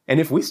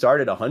 And if we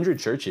started 100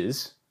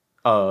 churches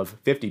of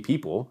 50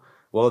 people,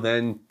 well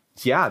then,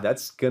 yeah,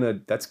 that's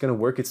gonna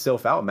work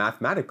itself out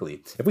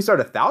mathematically. If we start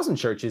 1,000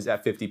 churches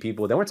at 50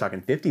 people, then we're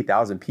talking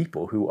 50,000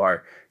 people who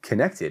are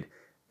connected.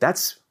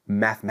 That's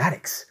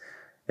mathematics.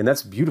 And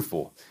that's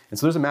beautiful. And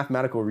so there's a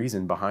mathematical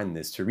reason behind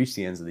this. To reach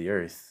the ends of the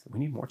earth, we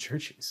need more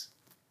churches.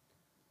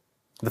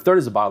 The third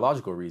is a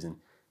biological reason.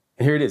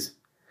 And here it is.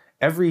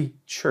 Every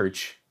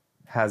church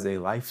has a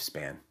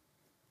lifespan.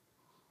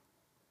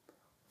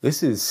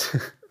 This is,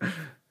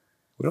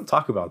 we don't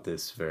talk about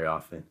this very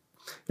often.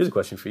 Here's a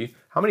question for you.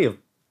 How many of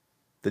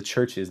the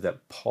churches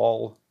that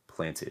Paul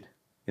planted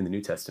in the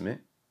New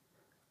Testament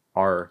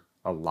are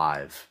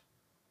alive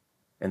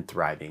and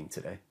thriving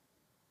today?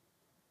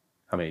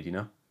 How many do you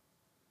know?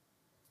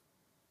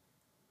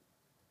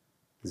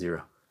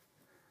 0.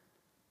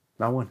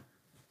 Not one.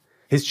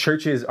 His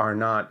churches are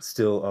not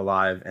still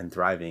alive and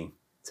thriving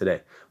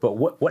today. But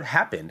what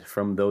happened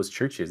from those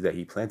churches that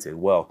he planted?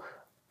 Well,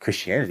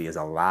 Christianity is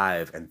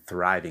alive and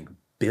thriving.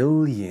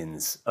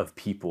 Billions of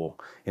people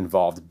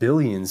involved,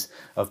 billions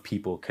of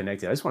people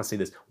connected. I just want to say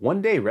this.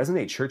 One day,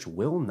 Resonate Church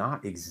will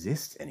not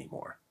exist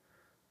anymore.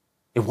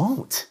 It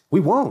won't. We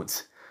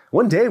won't.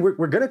 One day, we're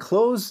going to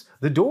close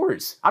the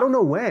doors. I don't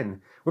know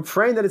when. We're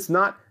praying that it's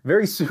not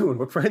very soon.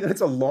 We're praying that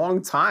it's a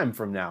long time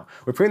from now.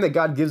 We're praying that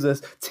God gives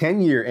us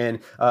tenure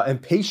and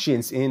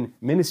patience in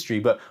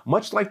ministry. But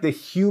much like the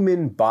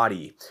human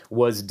body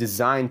was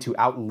designed to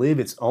outlive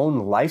its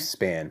own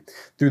lifespan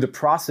through the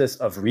process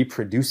of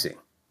reproducing,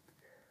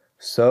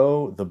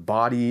 so the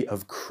body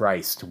of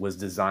Christ was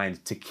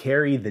designed to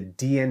carry the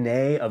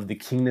DNA of the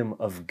kingdom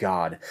of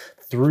God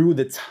through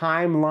the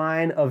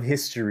timeline of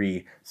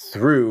history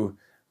through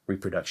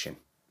reproduction.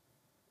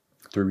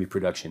 In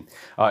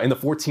the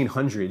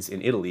 1400s in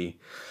Italy,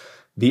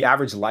 the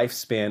average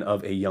lifespan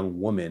of a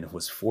young woman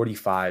was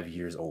 45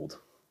 years old.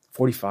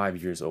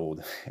 45 years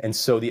old. And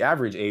so the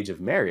average age of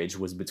marriage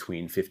was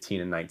between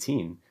 15 and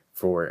 19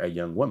 for a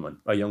young woman.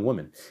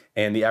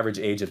 And the average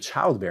age of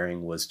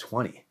childbearing was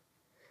 20.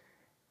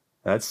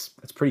 That's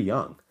pretty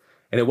young.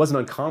 And it wasn't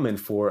uncommon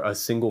for a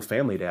single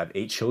family to have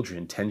 8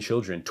 children, 10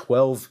 children,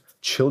 12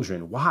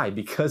 children. Why?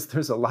 Because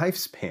there's a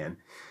lifespan.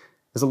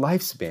 There's a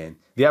lifespan.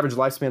 The average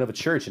lifespan of a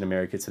church in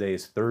America today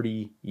is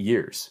 30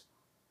 years.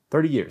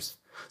 30 years.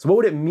 So what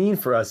would it mean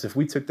for us if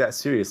we took that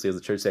seriously as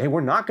a church? Say, hey,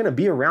 we're not going to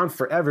be around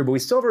forever, but we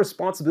still have a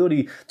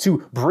responsibility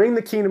to bring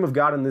the kingdom of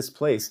God in this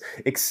place,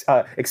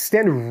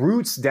 extend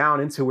roots down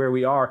into where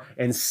we are,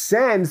 and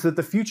send so that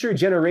the future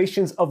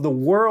generations of the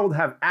world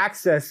have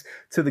access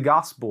to the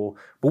gospel.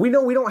 But we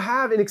know we don't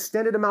have an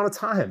extended amount of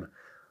time.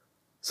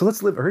 So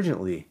let's live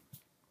urgently.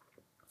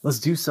 Let's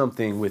do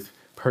something with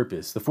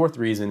purpose. The fourth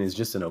reason is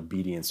just an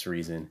obedience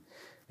reason.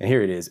 And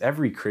here it is.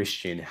 Every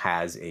Christian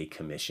has a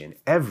commission.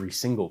 Every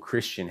single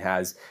Christian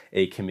has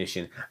a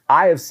commission.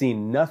 I have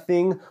seen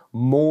nothing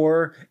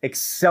more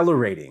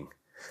accelerating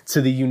to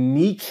the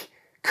unique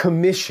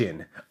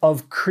commission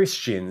of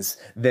Christians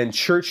than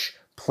church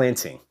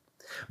planting.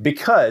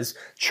 Because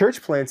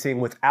church planting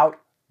without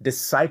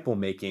disciple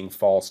making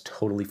falls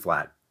totally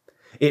flat.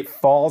 It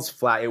falls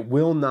flat. It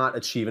will not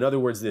achieve. In other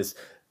words,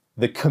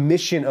 the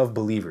commission of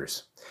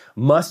believers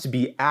must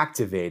be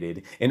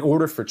activated in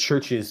order for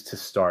churches to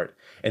start.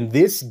 And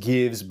this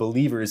gives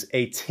believers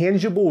a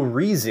tangible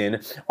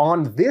reason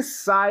on this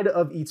side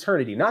of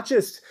eternity, not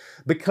just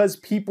because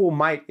people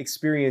might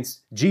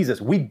experience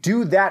Jesus. We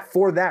do that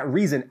for that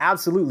reason,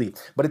 absolutely.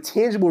 But a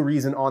tangible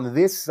reason on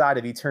this side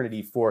of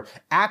eternity for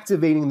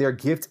activating their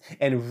gift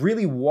and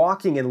really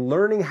walking and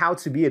learning how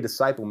to be a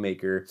disciple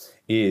maker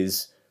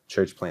is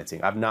church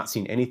planting. I've not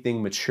seen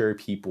anything mature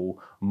people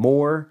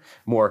more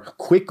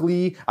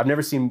quickly. I've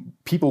never seen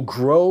people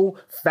grow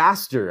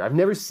faster. I've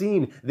never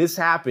seen this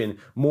happen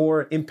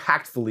more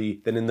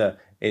impactfully than in the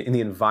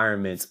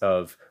environment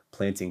of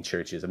planting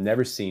churches. I've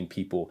never seen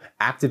people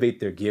activate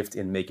their gift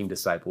in making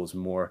disciples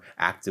more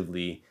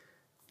actively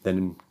than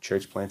in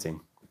church planting.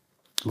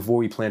 Before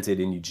we planted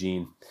in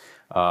Eugene,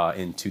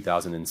 in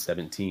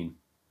 2017.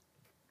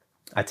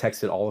 I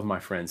texted all of my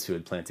friends who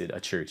had planted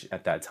a church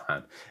at that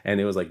time. And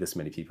it was like this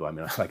many people. I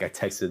mean, like I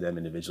texted them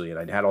individually and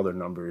I had all their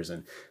numbers,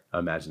 and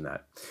imagine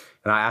that.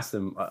 And I asked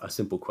them a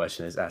simple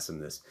question. I just asked them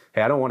this: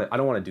 hey, I don't want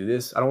to do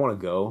this. I don't want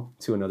to go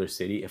to another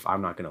city if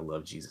I'm not going to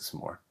love Jesus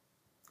more.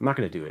 I'm not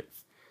going to do it.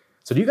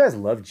 So do you guys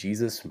love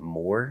Jesus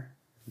more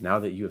now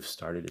that you have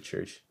started a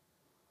church?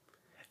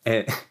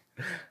 And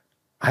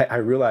I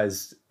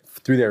realized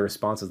through their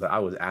responses that I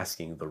was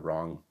asking the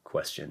wrong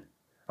question.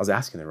 I was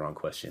asking the wrong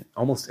question.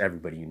 Almost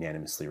everybody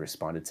unanimously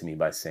responded to me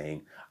by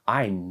saying,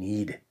 I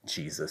need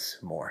Jesus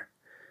more.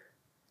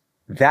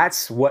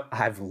 That's what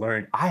I've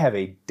learned. I have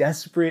a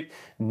desperate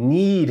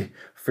need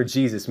for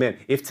Jesus. Man,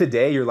 if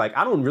today you're like,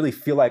 I don't really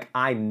feel like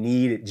I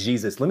need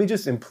Jesus, let me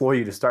just implore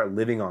you to start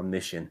living on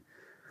mission.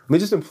 Let me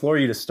just implore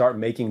you to start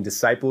making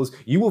disciples.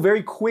 You will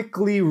very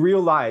quickly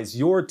realize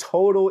your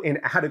total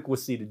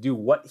inadequacy to do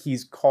what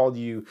he's called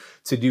you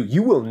to do.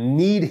 You will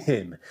need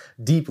him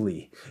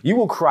deeply. You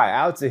will cry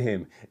out to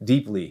him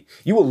deeply.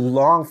 You will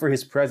long for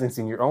his presence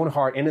in your own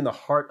heart and in the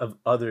heart of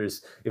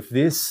others if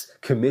this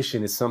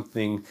commission is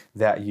something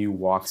that you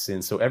walks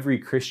in. So every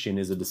Christian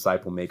is a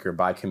disciple maker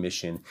by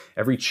commission.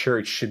 Every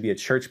church should be a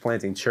church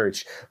planting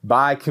church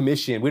by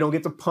commission. We don't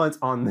get to punt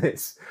on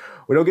this.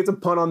 We don't get to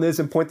punt on this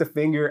and point the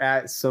finger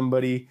at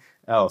somebody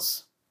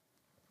else.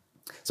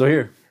 So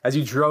here, as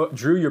you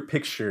drew your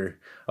picture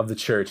of the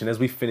church, and as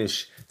we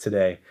finish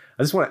today,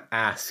 I just want to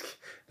ask,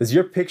 does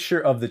your picture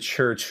of the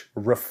church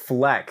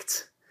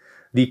reflect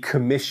the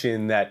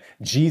commission that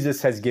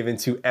Jesus has given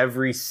to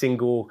every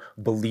single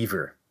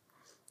believer?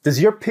 Does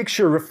your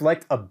picture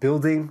reflect a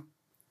building?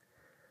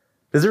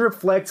 Does it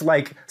reflect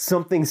like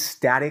something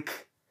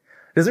static?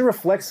 Does it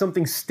reflect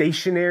something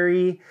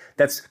stationary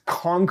that's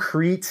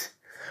concrete?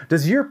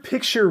 Does your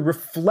picture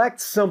reflect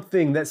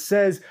something that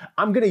says,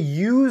 I'm going to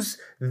use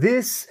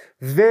this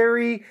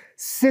very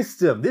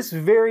system, this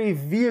very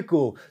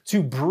vehicle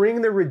to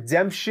bring the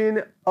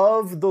redemption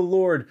of the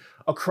Lord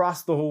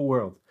across the whole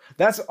world?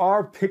 That's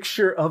our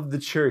picture of the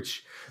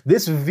church.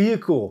 This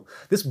vehicle,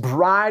 this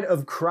bride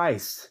of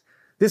Christ,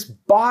 this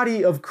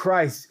body of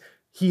Christ,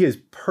 he's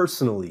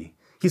personally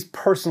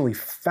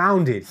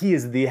founded. He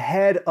is the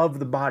head of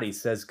the body,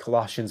 says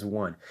Colossians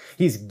 1.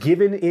 He's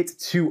given it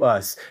to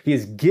us. He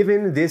has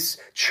given this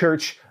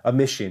church a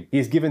mission. He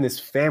has given this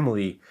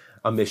family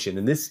a mission.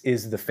 And this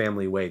is the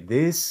family way.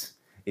 This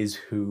is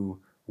who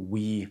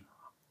we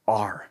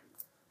are.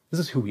 This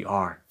is who we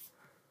are.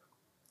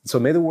 So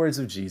may the words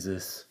of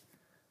Jesus,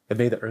 and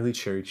may the early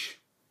church,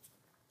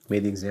 may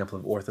the example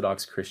of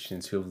Orthodox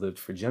Christians who have lived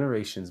for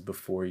generations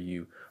before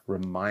you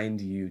remind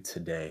you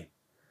today,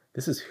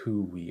 this is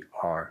who we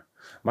are.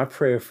 My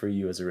prayer for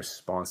you as a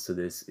response to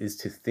this is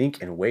to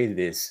think and weigh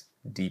this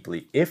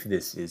deeply. If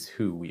this is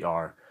who we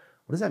are,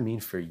 what does that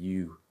mean for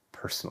you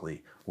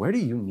personally? Where do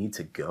you need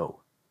to go?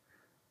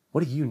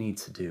 What do you need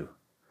to do?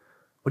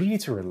 What do you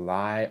need to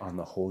rely on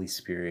the Holy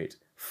Spirit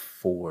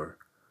for?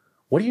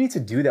 What do you need to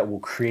do that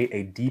will create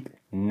a deep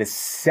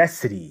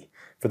necessity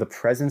for the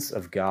presence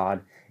of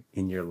God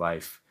in your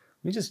life?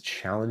 Let me just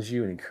challenge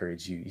you and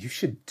encourage you. You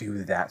should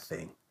do that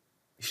thing.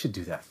 You should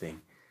do that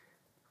thing.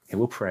 And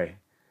we'll pray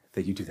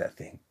that you do that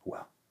thing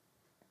well.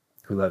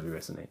 We love you,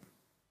 Resonate.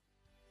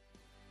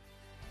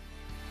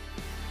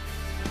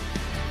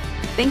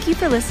 Thank you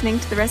for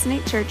listening to the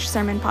Resonate Church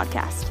Sermon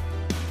Podcast.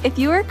 If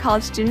you are a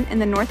college student in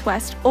the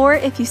Northwest, or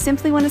if you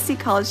simply want to see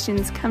college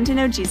students come to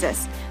know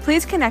Jesus,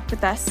 please connect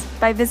with us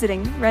by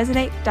visiting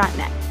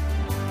resonate.net.